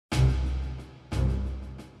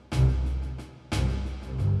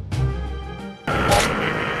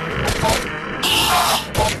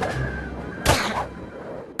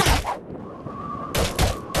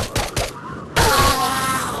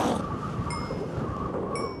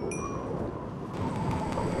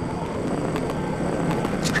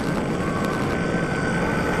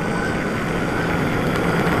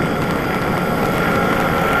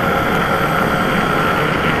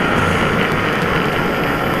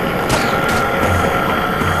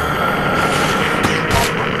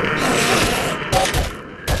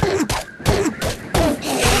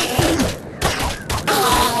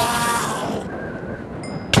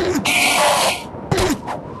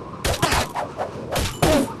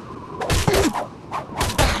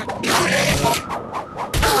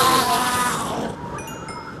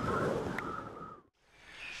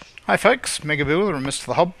Hi folks, Mega Builder and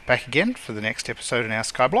MrTheHobb back again for the next episode in our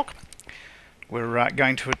Skyblock. We're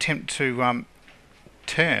going to attempt to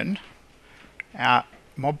turn our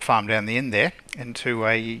mob farm down the end there into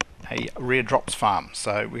a rare drops farm.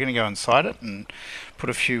 So we're going to go inside it and put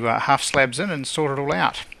a few half slabs in and sort it all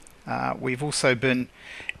out. We've also been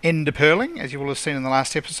ender pearling, as you will have seen in the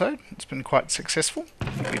last episode. It's been quite successful.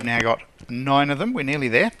 We've now got 9 of them, we're nearly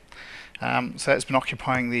there. So it's been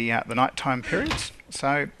occupying the nighttime periods.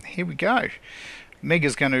 So here we go.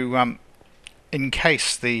 Mega's going to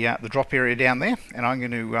encase the drop area down there, and I'm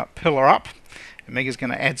going to pillar up. And Mega's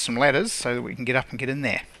going to add some ladders so that we can get up and get in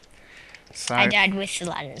there. So I died with the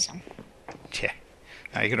ladders on. yeah,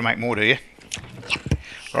 you got to make more, do you? Yep.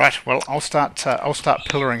 Right. Well, I'll start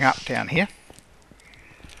pillaring up down here,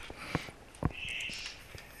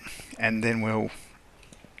 and then we'll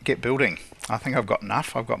get building. I think I've got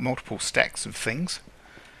enough. I've got multiple stacks of things.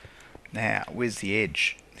 Now, where's the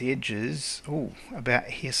edge? The edge is, about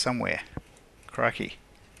here somewhere. Crikey.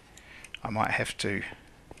 I might have to...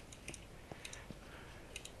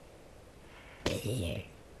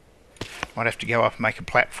 go up and make a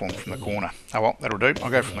platform from the corner. Oh well, that'll do.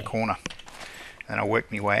 I'll go from the corner. And I'll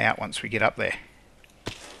work my way out once we get up there.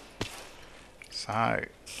 So...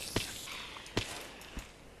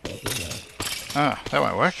 oh, that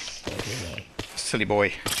won't work. Silly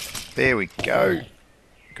boy. There we go.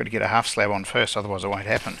 Got to get a half slab on first, otherwise it won't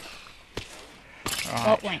happen. Right.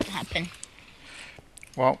 What won't happen?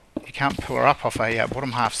 Well, you can't pillar up off a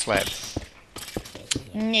bottom half slab.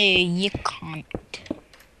 No, you can't.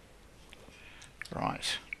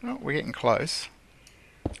 Right. Well, we're getting close.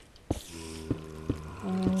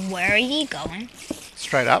 Where are you going?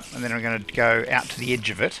 Straight up, and then we're going to go out to the edge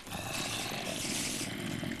of it.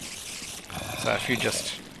 So if you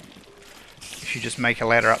just make a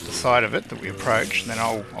ladder up the side of it that we approach, then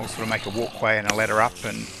I'll sort of make a walkway and a ladder up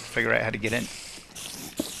and figure out how to get in.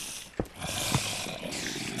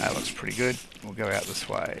 That looks pretty good. We'll go out this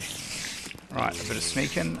way. Right, a bit of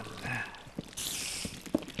sneaking.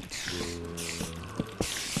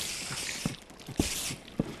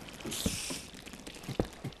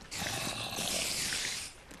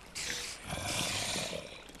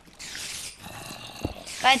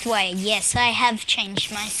 By the way, yes, I have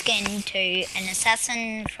changed my skin to an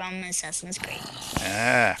assassin from Assassin's Creed.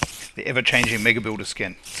 Ah, the ever-changing Mega Builder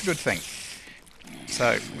skin. It's a good thing.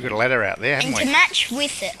 So, we've got a ladder out there, haven't we? And to match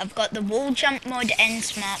with it, I've got the wall jump mod and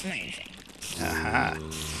smart moving. Aha.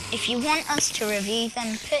 If you want us to review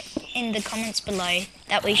them, put in the comments below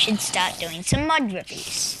that we should start doing some mod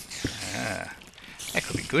reviews. Ah, that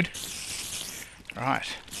could be good. Right.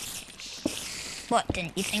 What,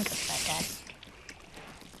 didn't you think of that, Dad?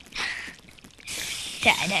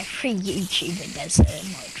 Dad, every YouTuber does a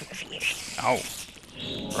mod review. Oh,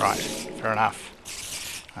 right. Fair enough.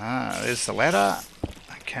 Ah, there's the ladder.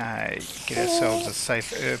 Okay, get ourselves a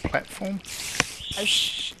safe platform. Oh,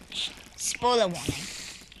 spoiler warning.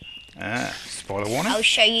 Ah, spoiler warning. I'll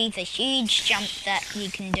show you the huge jump that you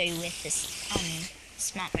can do with this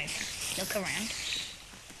smart moving. Look around.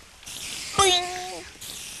 Boing!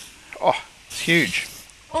 Oh, it's huge.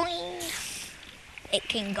 Boing! It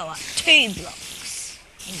can go up 2 blocks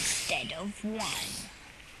instead of 1.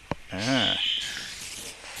 Ah.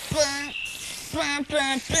 Bum, bum,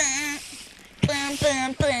 bum, bum, bum,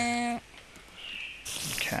 bum, bum.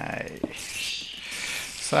 Okay.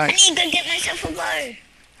 So. I need to go get myself a bow.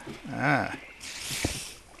 Ah.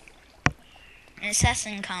 An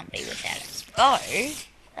assassin can't be without its bow.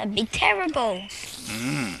 That'd be terrible.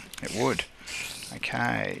 It would.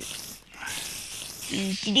 Okay. So,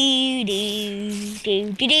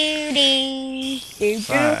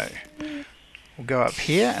 we'll go up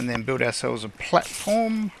here and then build ourselves a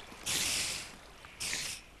platform.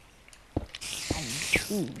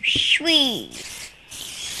 Sweet.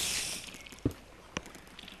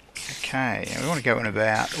 Okay, and we want to go in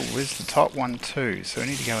about, where's the top one too? So we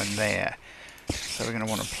need to go in there. So we're going to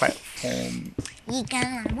want a platform. You're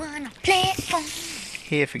gonna want a platform.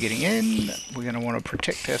 Here for getting in. We're going to want to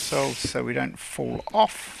protect ourselves so we don't fall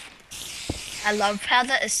off. I love how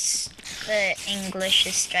the English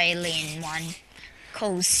Australian one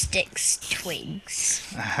calls sticks twigs.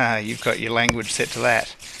 Aha, you've got your language set to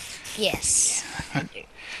that. Yes, I do.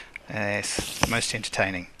 Yes, most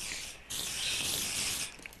entertaining.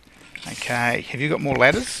 Okay, have you got more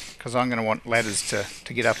ladders? Because I'm going to want ladders to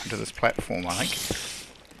get up into this platform, I think.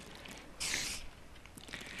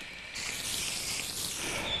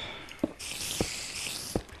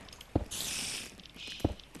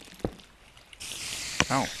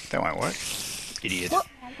 Oh, that won't work. Idiot. What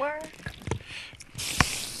won't work?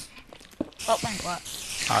 What won't work?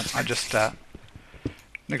 I just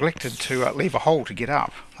neglected to leave a hole to get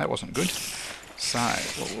up. That wasn't good. So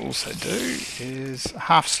what we'll also do is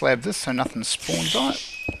half slab this so nothing spawns on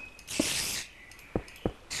it.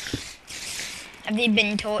 Have you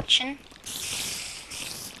been torching?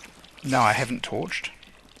 No, I haven't torched.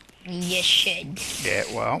 You should. Yeah,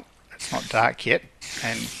 well, it's not dark yet,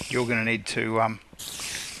 and you're going to need to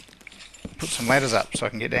put some ladders up so I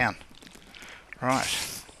can get down. Right.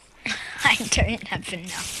 I don't have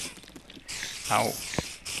enough. Oh.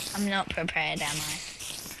 I'm not prepared, am I?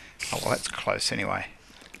 Oh, well, that's close anyway.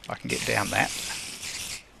 I can get down that.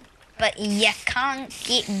 But you can't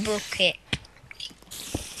get bucket.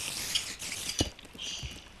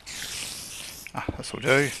 Ah, this will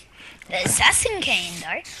do. The assassin can,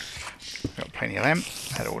 though. Got plenty of them.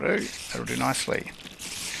 That'll do. That'll do nicely.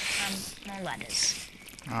 More ladders.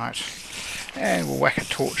 Right. And we'll whack a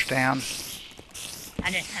torch down.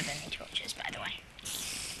 I don't have any torches, by the way.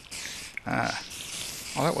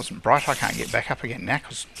 Oh, that wasn't bright. I can't get back up again now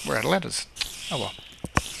because we're out of ladders. Oh well.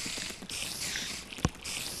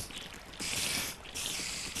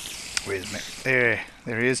 Where's me? There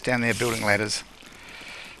he is down there building ladders.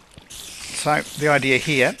 So the idea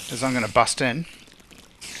here is I'm going to bust in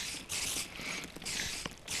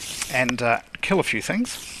and kill a few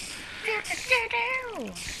things.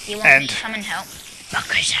 You want me to come and help?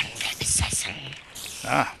 Because I'm the assassin.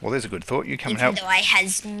 Ah, well, there's a good thought. You come Even and help. though I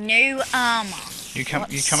has no armour. You come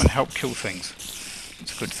and help kill things.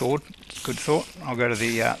 It's a good thought. It's a good thought. I'll go to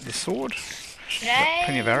the sword. Should Got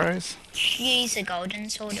plenty of I arrows. use a golden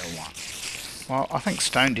sword or what? Well, I think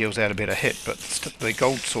stone deals out a better hit, but the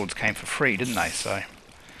gold swords came for free, didn't they? So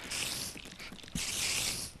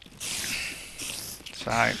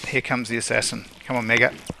here comes the assassin. Come on,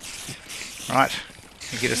 Mega. Right,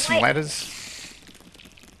 you get us some ladders.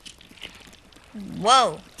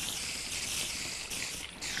 Whoa.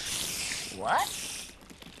 What?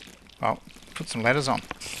 Well, put some ladders on.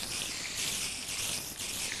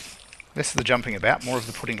 Less of the jumping about, more of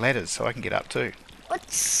the putting ladders, so I can get up too.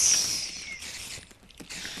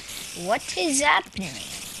 What is happening?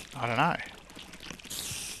 I don't know.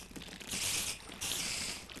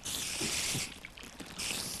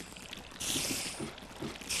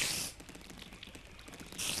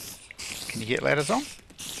 Can you get ladders on?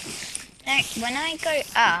 No, when I go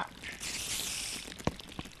up...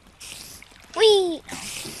 Whee!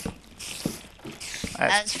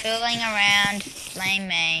 I was fooling around. Blame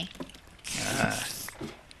me.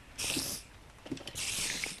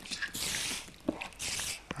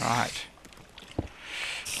 Right.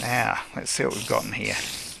 Now, let's see what we've got in here.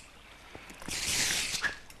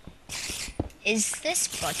 Is this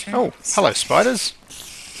bottom? Oh, hello spiders.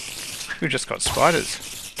 We've just got spiders.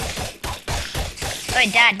 Oh,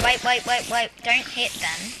 Dad, wait. Don't hit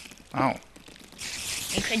them. Oh.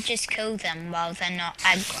 You could just kill them while they're not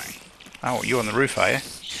aggro. Oh, you on the roof, are you?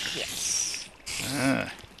 Yes.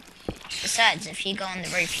 Ah. Besides, if you go on the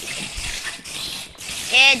roof, you can...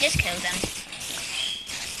 Yeah, just kill them.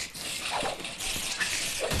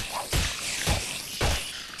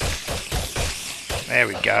 There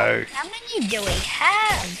we go. How many do we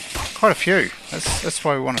have? Quite a few. That's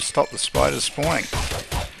why we want to stop the spiders spawning.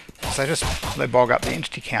 Because they bog up the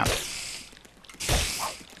entity count.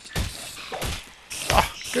 Oh,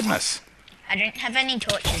 goodness. I don't have any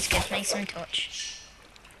torches. Give me some torch.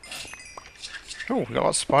 Oh, we've got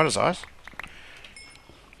lots of spiders' eyes.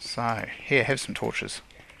 So, here, have some torches.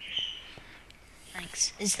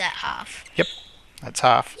 Thanks. Is that half? Yep, that's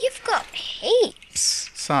half. You've got heaps.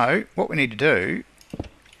 So, what we need to do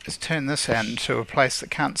is turn this out into a place that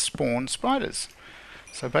can't spawn spiders.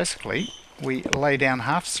 So basically, we lay down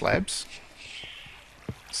half slabs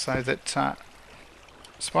so that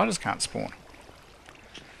spiders can't spawn.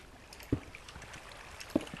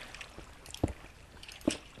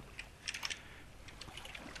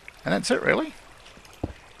 And that's it, really.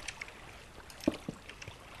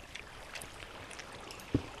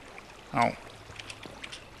 Oh.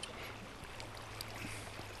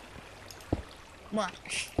 What?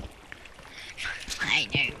 I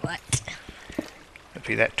know what. It'd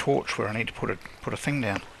be that torch where I need to put a thing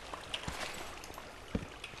down.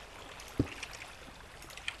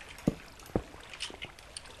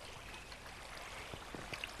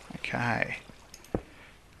 Okay.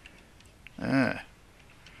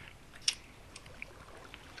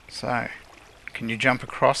 So, can you jump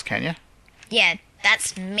across, can you? Yeah,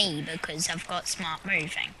 that's me because I've got smart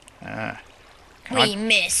moving. We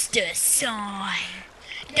missed a sign.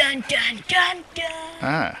 Dun dun dun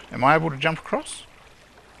dun. Am I able to jump across?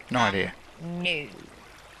 No idea. No.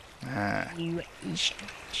 You isn't.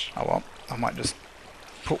 Oh well, I might just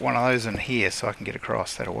put one of those in here so I can get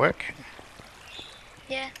across. That'll work.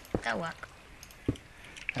 Yeah, that'll work.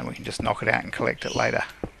 And we can just knock it out and collect it later.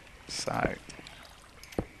 So,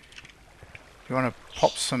 you want to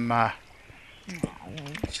pop some...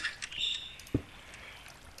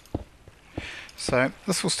 So,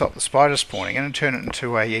 this will stop the spider spawning and turn it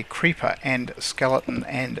into a creeper and skeleton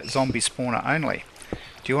and zombie spawner only.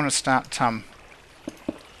 Do you want to start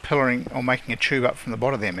pillaring or making a tube up from the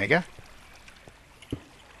bottom there, Mega?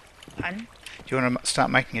 Pardon? Do you want to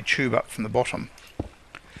start making a tube up from the bottom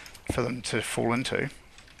for them to fall into?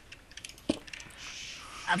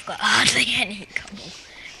 I've got hardly any cobble.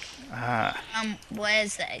 Ah.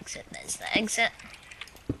 Where's the exit? There's the exit.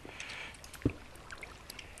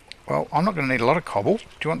 Well, I'm not going to need a lot of cobble. Do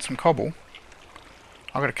you want some cobble?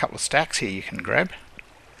 I've got a couple of stacks here you can grab.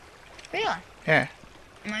 Really? Yeah.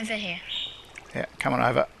 I'm over here. Yeah, come on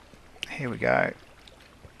over. Here we go.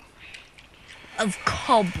 Of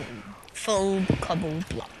cobble. Full cobble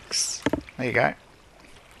blocks. There you go.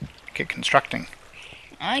 Get constructing.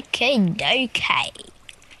 Okay, okay.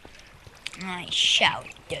 I shall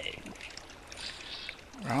do.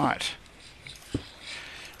 Right.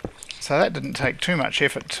 So that didn't take too much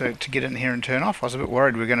effort to get in here and turn off. I was a bit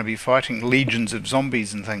worried we were going to be fighting legions of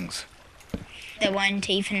zombies and things. There weren't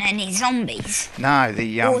even any zombies. No,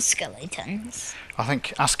 the or skeletons. I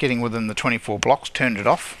think us getting within the 24 blocks turned it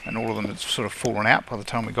off, and all of them had sort of fallen out by the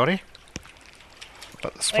time we got here.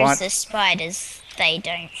 But the Whereas the spiders, they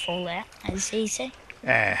don't fall out as easy.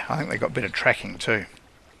 Yeah, I think they got better tracking too.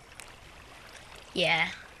 Yeah.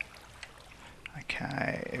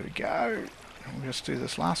 Okay, here we go. We'll just do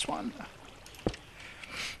this last one.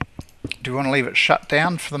 Do you want to leave it shut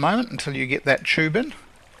down for the moment until you get that tube in?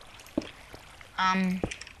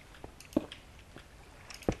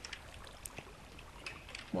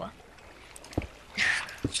 What?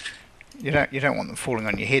 You don't want them falling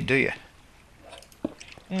on your head, do you?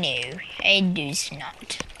 No, I do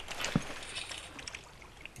not.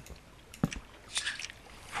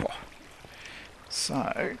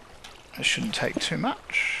 So, it shouldn't take too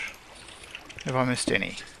much. Have I missed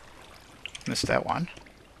any? Missed that one.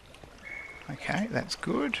 Okay, that's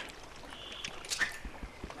good.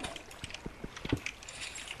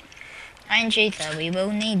 Mind you though, we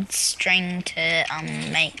will need string to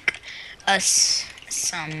make us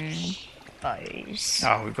some bows.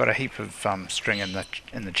 Oh, we've got a heap of string in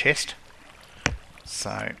the chest,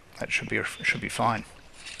 so that should be fine.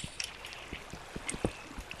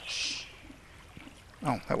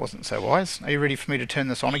 Oh, that wasn't so wise. Are you ready for me to turn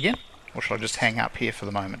this on again, or shall I just hang up here for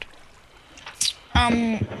the moment?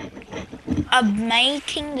 I'm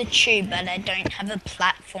making the tube, but I don't have a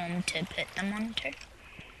platform to put them onto.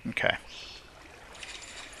 Okay.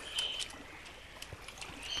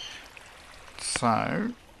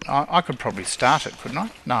 So, I could probably start it, couldn't I?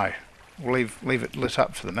 No. We'll leave it lit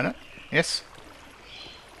up for the minute. Yes?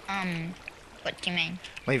 What do you mean?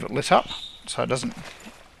 Leave it lit up, so it doesn't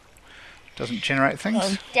generate things.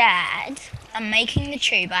 Well, Dad, I'm making the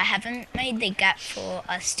tube. I haven't made the gap for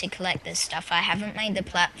us to collect this stuff. I haven't made the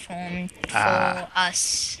platform for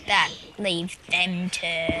us that leave them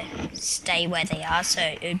to stay where they are, so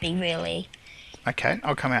it would be really... Okay,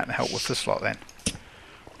 I'll come out and help with this lot then.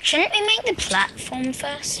 Shouldn't we make the platform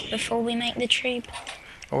first before we make the tube?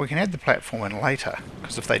 Well, we can add the platform in later,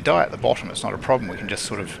 because if they die at the bottom, it's not a problem. We can just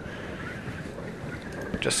sort of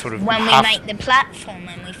when we make the platform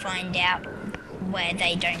and we find out where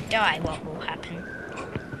they don't die, what will happen?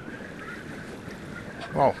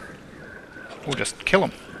 Well, we'll just kill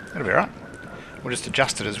them. That'll be right. We'll just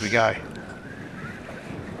adjust it as we go.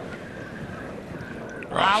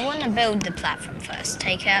 Well, I want to build the platform first.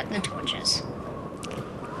 Take out the torches.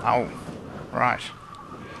 Oh, right.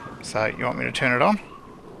 So, you want me to turn it on?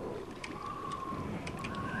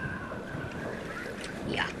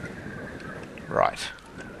 Yeah. Right.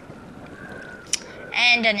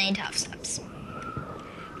 And I need half slabs.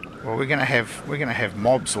 Well, we're gonna have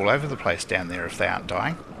mobs all over the place down there if they aren't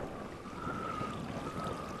dying.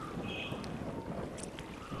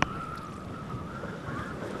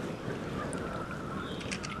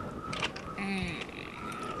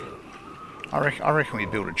 I reckon we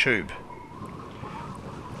build a tube.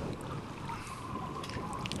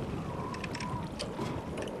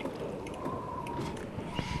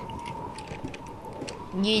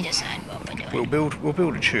 You decide what we're doing. We'll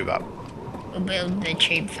build a tube up. We'll build the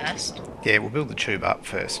tube first. Yeah, we'll build the tube up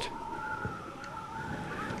first.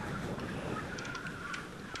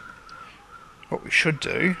 What we should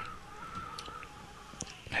do...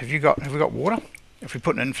 Have you got water? If we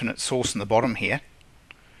put an infinite source in the bottom here,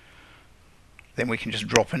 then we can just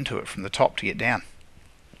drop into it from the top to get down.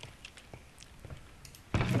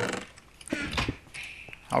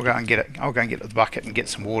 I'll go and get it. I'll go and get the bucket and get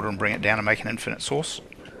some water and bring it down and make an infinite source.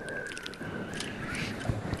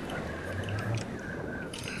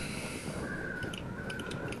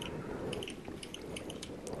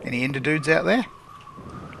 Any ender dudes out there?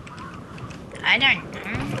 I don't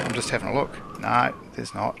know. I'm just having a look. No,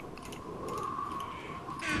 there's not.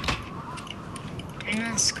 Don't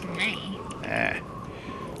ask me. Yeah.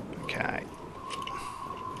 Okay.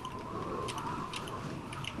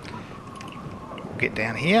 We'll get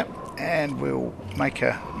down here and we'll make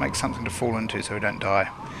something to fall into so we don't die.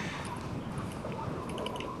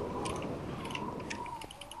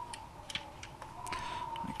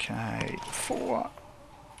 Okay, 4.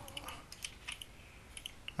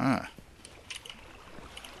 Ah.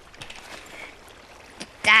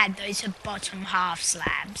 Dad, those are bottom half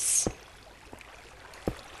slabs.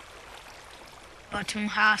 Bottom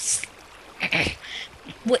half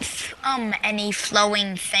with any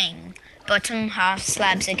flowing thing. Bottom half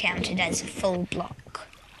slabs are counted as a full block.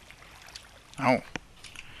 Oh.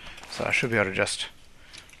 So I should be able to just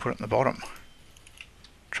put it in the bottom.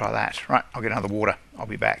 Try that. Right, I'll get another water. I'll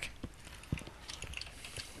be back.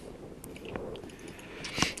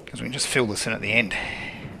 Because we can just fill this in at the end.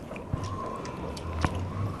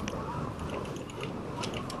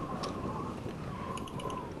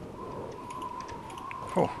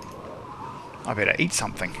 Oh, I better eat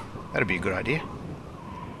something. That'd be a good idea.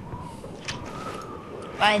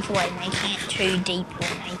 By the way, making it too deep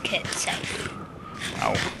will make it safe.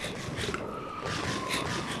 Oh.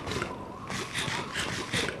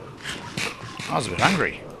 I was a bit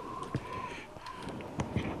hungry.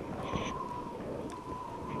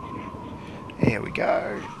 There we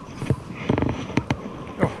go.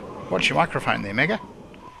 Oh, watch your microphone there, Mega.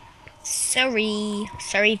 Sorry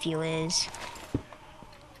viewers.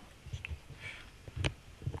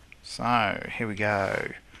 So, here we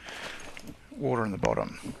go. Water in the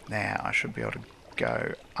bottom. Now, I should be able to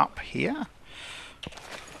go up here.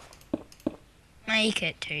 Make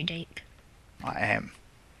it too deep. I am.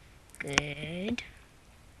 Good.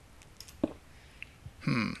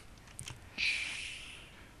 I'm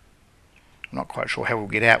not quite sure how we'll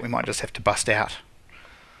get out. We might just have to bust out.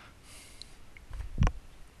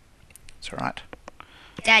 It's alright.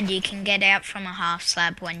 Dad, you can get out from a half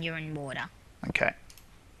slab when you're in water. Okay.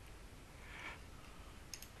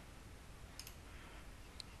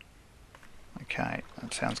 Okay,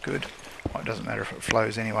 that sounds good. Well, it doesn't matter if it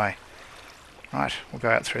flows anyway. Right, we'll go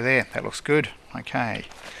out through there. That looks good. Okay.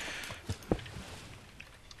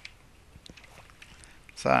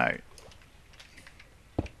 So.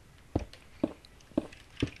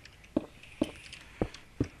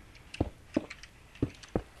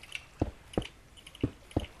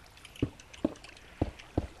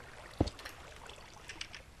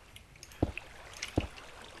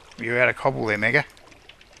 You're out of cobble there, Mega?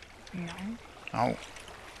 No. Oh.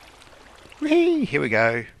 Whee! Here we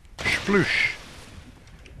go. Sploosh.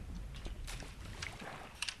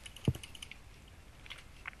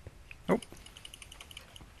 Oh.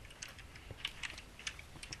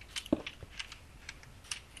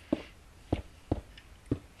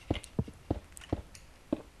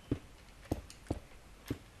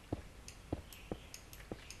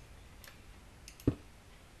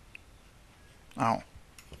 Oh.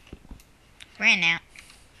 Ran out.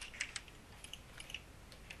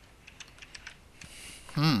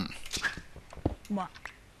 What?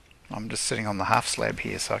 I'm just sitting on the half slab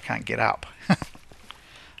here, so I can't get up.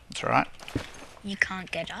 That's alright. You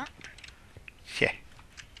can't get up? Yeah.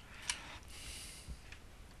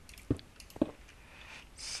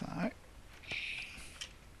 So.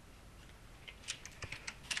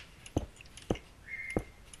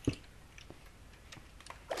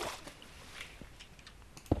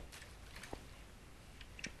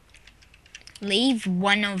 Leave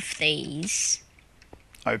one of these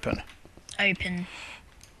Open. open.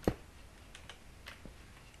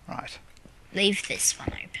 Right. Leave this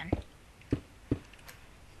one open.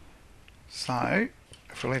 So,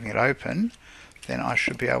 if we're leaving it open, then I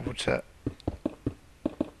should be able to...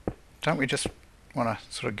 Don't we just want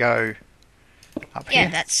to sort of go up here? Yeah,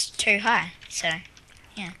 that's too high. So,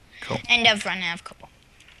 yeah. Cool. And I've run out of cobble.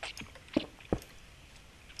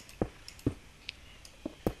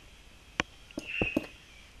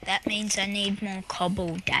 That means I need more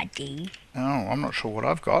cobble, Daddy. Oh, I'm not sure what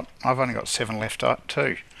I've got. I've only got 7 left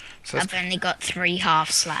too. So I've only got 3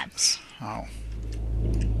 half slabs. Oh.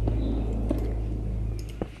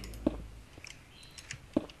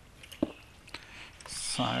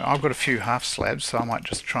 So I've got a few half slabs, so I might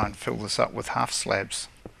just try and fill this up with half slabs.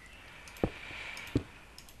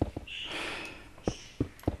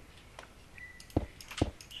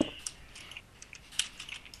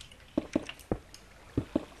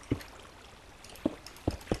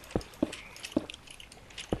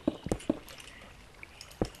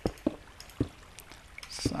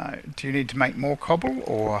 So, do you need to make more cobble,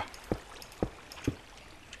 or...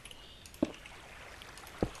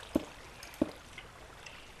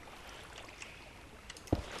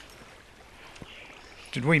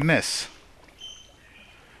 Did we miss?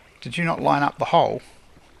 Did you not line up the hole?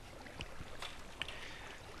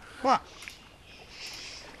 What?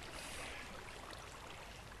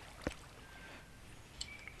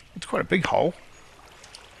 It's quite a big hole.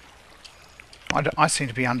 I seem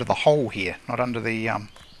to be under the hole here, not under the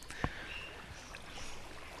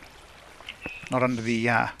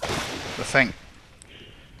the thing.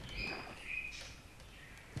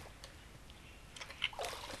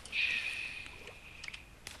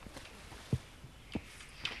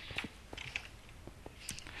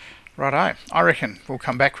 Righto, I reckon we'll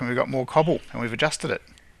come back when we've got more cobble and we've adjusted it.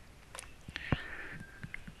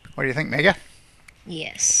 What do you think, Mega?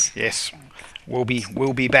 Yes. Yes, we'll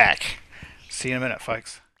be back. See you in a minute,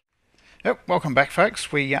 folks. Yep, welcome back,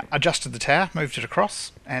 folks. We adjusted the tower, moved it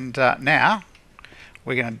across, and now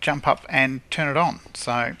we're going to jump up and turn it on.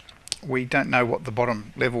 So we don't know what the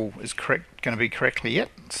bottom level is going to be correctly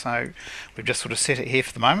yet. So we've just sort of set it here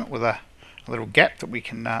for the moment with a little gap that we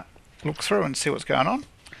can look through and see what's going on.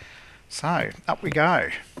 So up we go,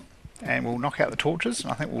 and we'll knock out the torches,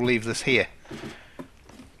 and I think we'll leave this here.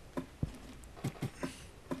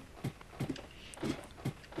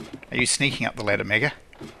 Are you sneaking up the ladder, Mega?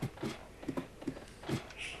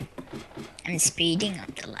 I'm speeding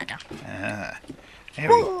up the ladder. Here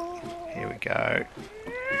we go.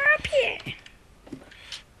 Up here.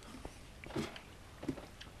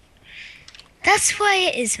 That's why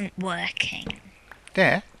it isn't working.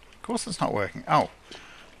 Yeah, of course it's not working. Oh,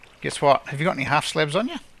 guess what? Have you got any half slabs on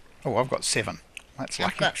you? Oh, I've got 7. That's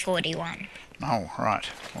lucky. I've got 41. Oh, right.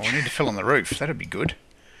 Well, we need to fill in the roof. That'd be good.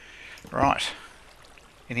 Right.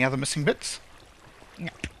 Any other missing bits?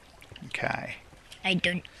 Nope. Okay. I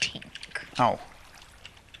don't think. Oh.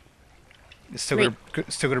 You still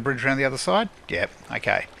got a bridge around the other side? Yep.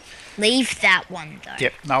 Okay. Leave that one though.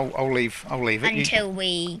 Yep. No, I'll leave it. Until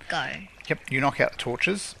we go. Yep. You knock out the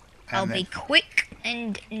torches. I'll be quick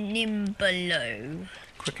and nimble.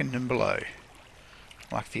 Quick and nimble.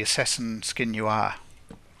 Like the assassin skin you are.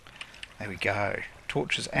 There we go.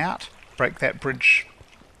 Torches out. Break that bridge.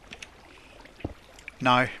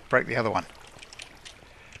 No, break the other one.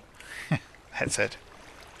 That's it.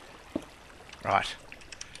 Right.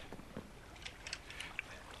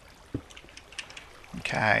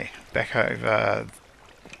 Okay, back over.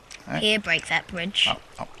 Here, break that bridge.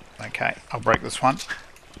 Oh, okay, I'll break this one.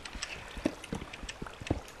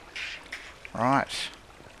 Right.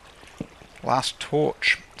 Last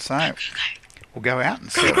torch. So, we'll go out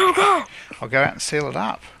and seal it. I'll go out and seal it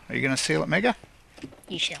up. Are you going to seal it, Mega?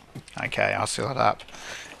 You shall. Okay, I'll seal it up.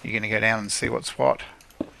 You're going to go down and see what's what.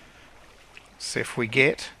 See if we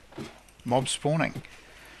get mob spawning.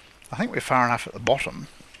 I think we're far enough at the bottom,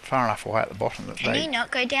 far enough away at the bottom that Can you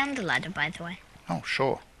not go down the ladder, by the way? Oh,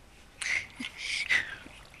 sure.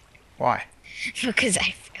 Why? Because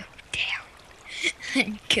I fell down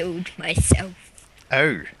and killed myself.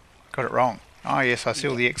 Oh, got it wrong. Oh, yes, I see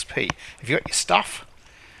all the XP. Have you got your stuff?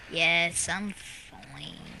 Yes, I'm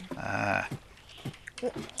fine. Ah.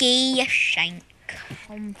 Okay, shank.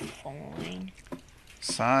 I'm fine.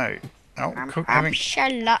 So, I'm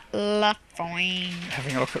absolutely fine.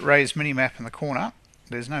 Having a look at Ray's mini-map in the corner.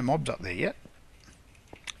 There's no mobs up there yet.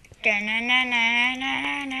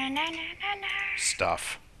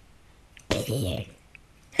 Stuff. That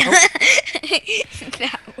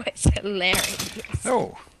was hilarious.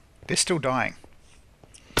 Oh, they're still dying.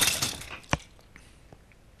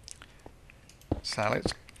 So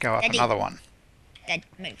let's go up Daddy. another one. Dad,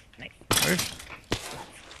 move. Move.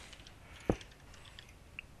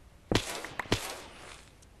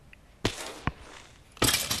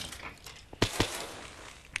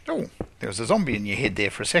 Oh, there was a zombie in your head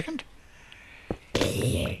there for a second.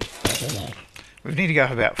 We need to go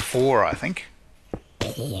up about 4, I think.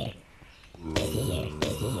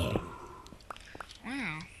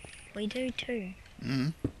 Wow, we do too.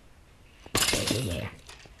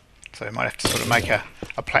 So we might have to sort of make a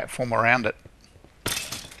platform around it.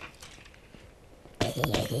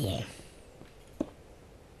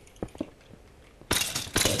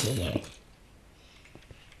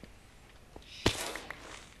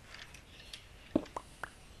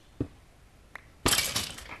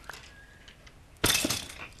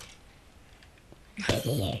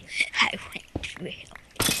 I went real.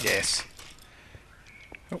 Yes.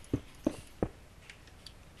 Oh.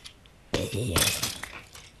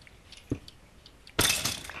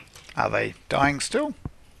 Are they dying still?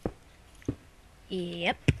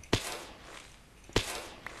 Yep.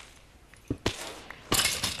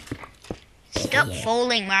 Stop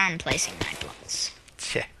falling where I'm placing my blocks.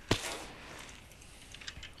 Yeah.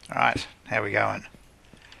 Alright, how we going?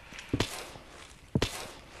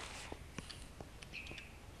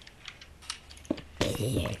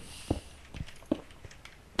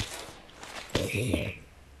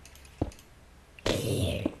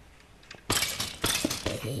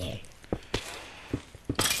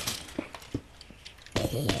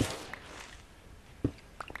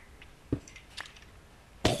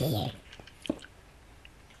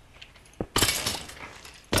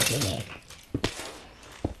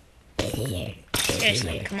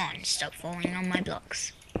 Seriously, come on, stop falling on my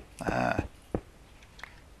blocks.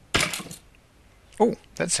 Oh,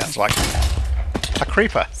 that sounds like a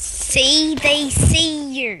creeper. See, they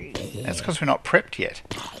see you. That's because we're not prepped yet.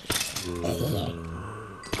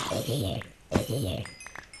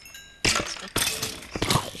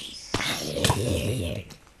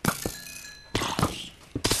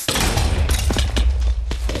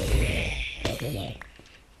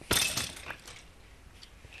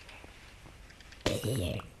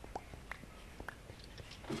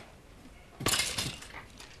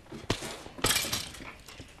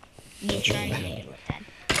 You trying to do with that?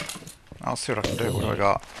 I'll see what I can do. What do I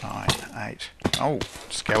got? 9, 8. Oh,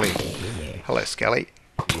 Skelly. Hello, Skelly.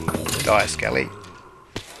 Die, Skelly.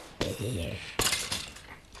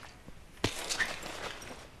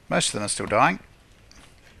 Most of them are still dying.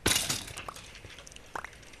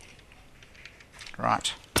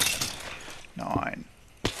 Right. 9.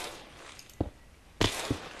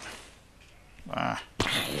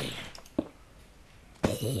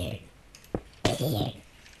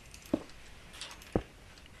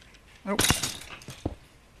 Oh.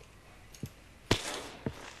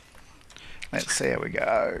 Let's see how we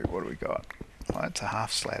go. What do we got? Well, that's a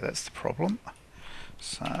half slab. That's the problem.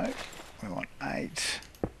 So we want 8.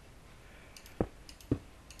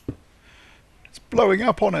 It's blowing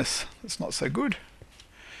up on us. That's not so good.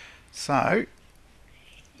 So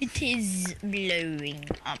It is blowing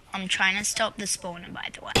up. I'm trying to stop the spawner, by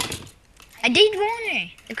the way. I did warn you.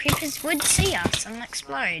 The creepers would see us and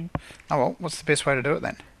explode. oh well, what's the best way to do it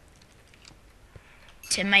then?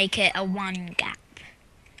 To make it a 1 gap.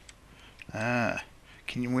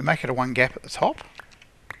 Can we make it a 1 gap at the top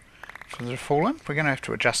for the fallen? We're going to have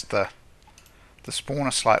to adjust the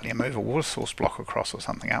spawner slightly and move a water source block across or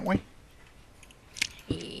something, aren't we?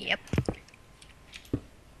 Yep.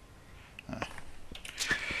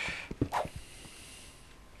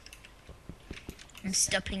 I'm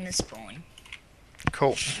stopping the spawn.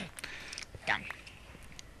 Cool. Done.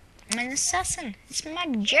 I'm an assassin. It's my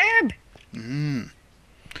job.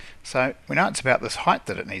 So we know it's about this height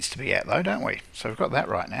that it needs to be at though, don't we? So we've got that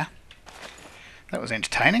right now. That was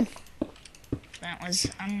entertaining. That was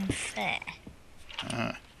unfair.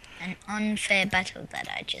 An unfair battle that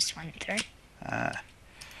I just went through.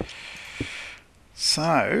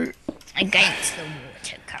 So Against the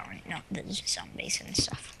water current, not the zombies and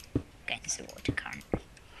stuff. Against the water current.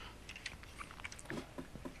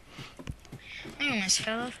 I almost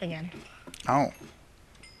fell off again. oh,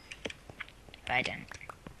 But I didn't.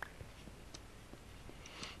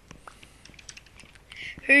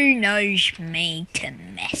 Who knows me to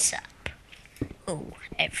mess up? Oh,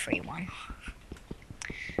 everyone.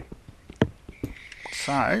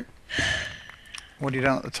 so what have you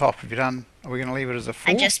done at the top? Have you done? Are we going to leave it as a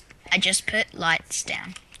 4? I just put lights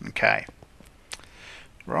down. Okay.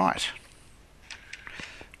 Right.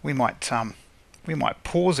 We might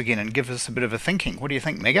pause again and give us a bit of a thinking. What do you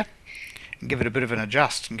think, Mega? And give it a bit of an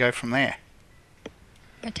adjust and go from there.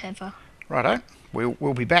 Whatever. Righto.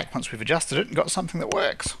 We'll be back once we've adjusted it and got something that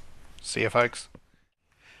works. See you, folks.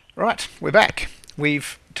 Right, we're back.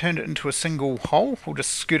 We've turned it into a single hole. We'll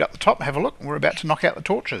just scoot up the top, have a look. We're about to knock out the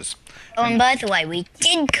torches. Oh, and by the way, we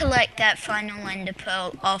did collect that final ender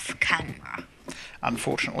pearl off camera.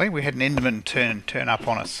 Unfortunately, we had an enderman turn up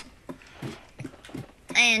on us.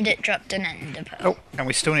 And it dropped an ender pearl. Oh, and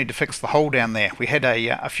we still need to fix the hole down there. We had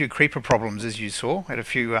a few creeper problems, as you saw. Had a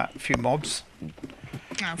few mobs.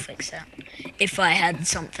 I'll fix that. If I had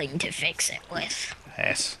something to fix it with.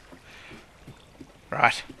 Yes.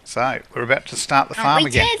 Right, so we're about to start the farm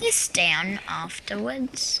again. Can't we tear this down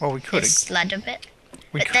afterwards? Well, we could. This ladder bit.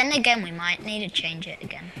 But then again, we might need to change it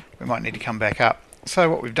again. We might need to come back up. So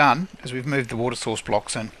what we've done is we've moved the water source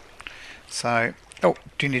blocks in. So, oh,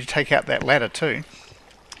 do you need to take out that ladder too?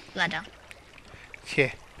 Ladder.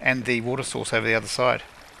 Yeah, and the water source over the other side.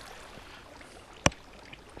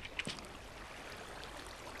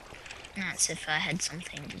 That's if I had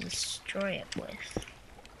something to destroy it with.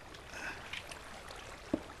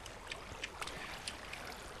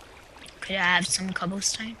 Could I have some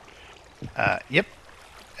cobblestone? Yep.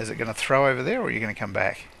 Is it going to throw over there, or are you going to come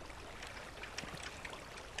back?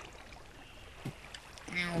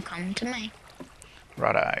 Now will come to me.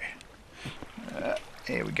 Righto.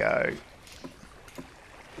 Here we go.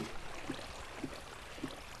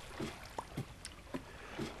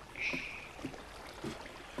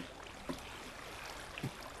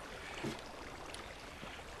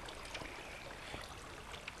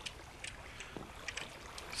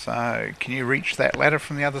 So, can you reach that ladder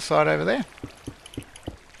from the other side over there?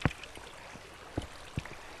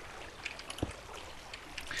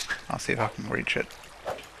 I'll see if I can reach it.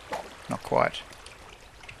 Not quite.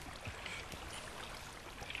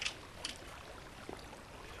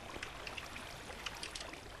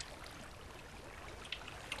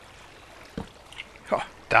 Oh,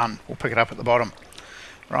 done. We'll pick it up at the bottom.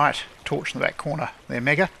 Right, torch in the back corner. There,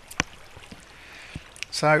 Mega.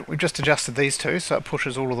 So we've just adjusted these two, so it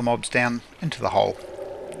pushes all of the mobs down into the hole.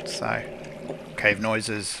 So, cave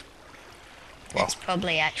noises. Well, it's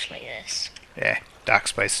probably actually this. Yeah, dark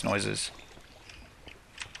space noises.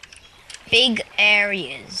 Big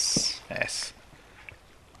areas. Yes.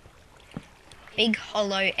 Big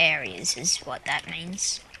hollow areas is what that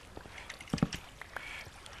means.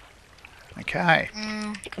 Okay.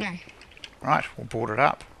 Come on. Right, we'll board it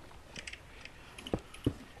up.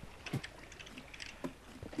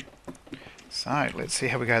 So, let's see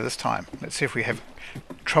how we go this time. Let's see if we have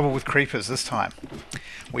trouble with creepers this time.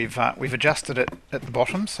 We've adjusted it at the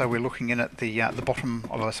bottom, so we're looking in at the bottom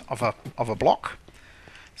of a block.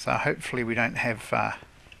 So hopefully we don't have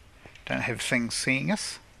things seeing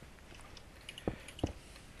us.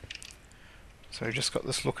 So we've just got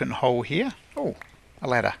this looking hole here. Oh, a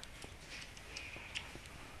ladder.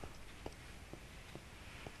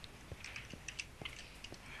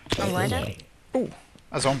 A ladder? Oh,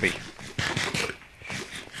 a zombie.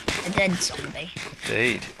 A dead zombie.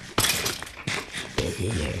 Indeed.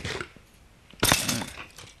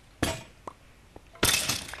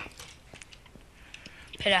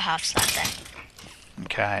 Put a half slab there.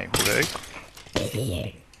 Okay, will do.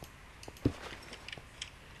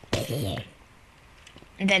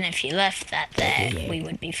 And then if you left that there, we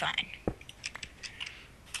would be fine.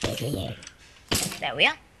 There we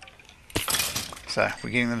are. So,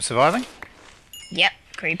 we're getting them surviving? Yep,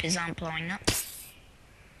 creepers aren't blowing up.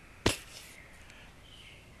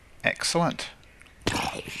 Excellent.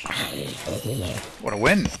 What a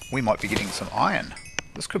win. We might be getting some iron.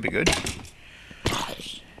 This could be good.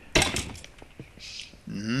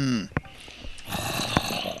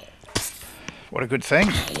 What a good thing.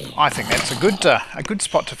 I think that's a good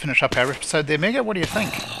spot to finish up our episode there, Mega. What do you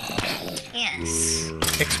think? Yes.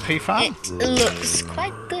 XP farm? It looks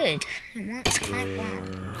quite good. It works quite well.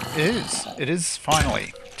 It is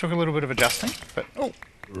finally. Took a little bit of adjusting, but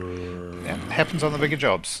yeah, it happens on the bigger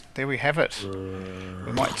jobs. There we have it.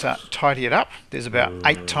 We might tidy it up. There's about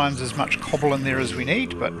 8 times as much cobble in there as we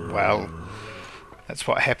need, but well, that's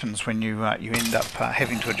what happens when you end up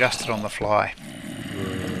having to adjust it on the fly.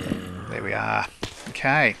 There we are.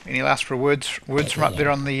 Okay. Any last words from up there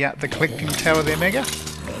on the collecting tower there, Mega?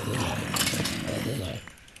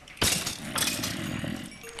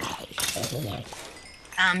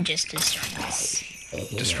 I'm just destroying this.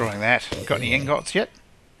 Destroying that. Got any ingots yet?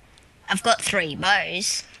 I've got 3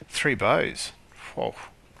 bows. 3 bows. Whoa.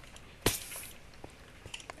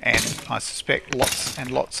 And I suspect lots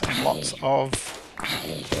and lots and lots of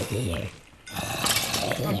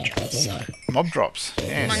Mob drops. mob drops.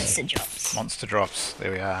 Yes. Monster drops. Monster drops.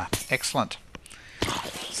 There we are. Excellent.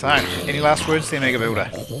 So, any last words there, Mega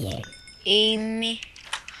Builder?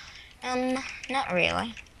 Not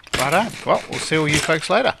really. Righto. Well, we'll see all you folks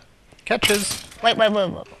later. Catches. Wait.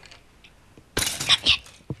 Not yet.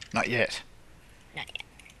 Not yet. Not yet.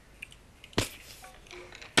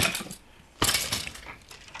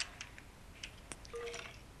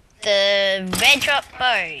 The red drop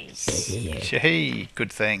bows. Gee,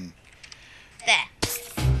 good thing. There.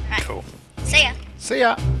 Right. Cool. See ya. See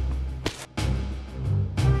ya.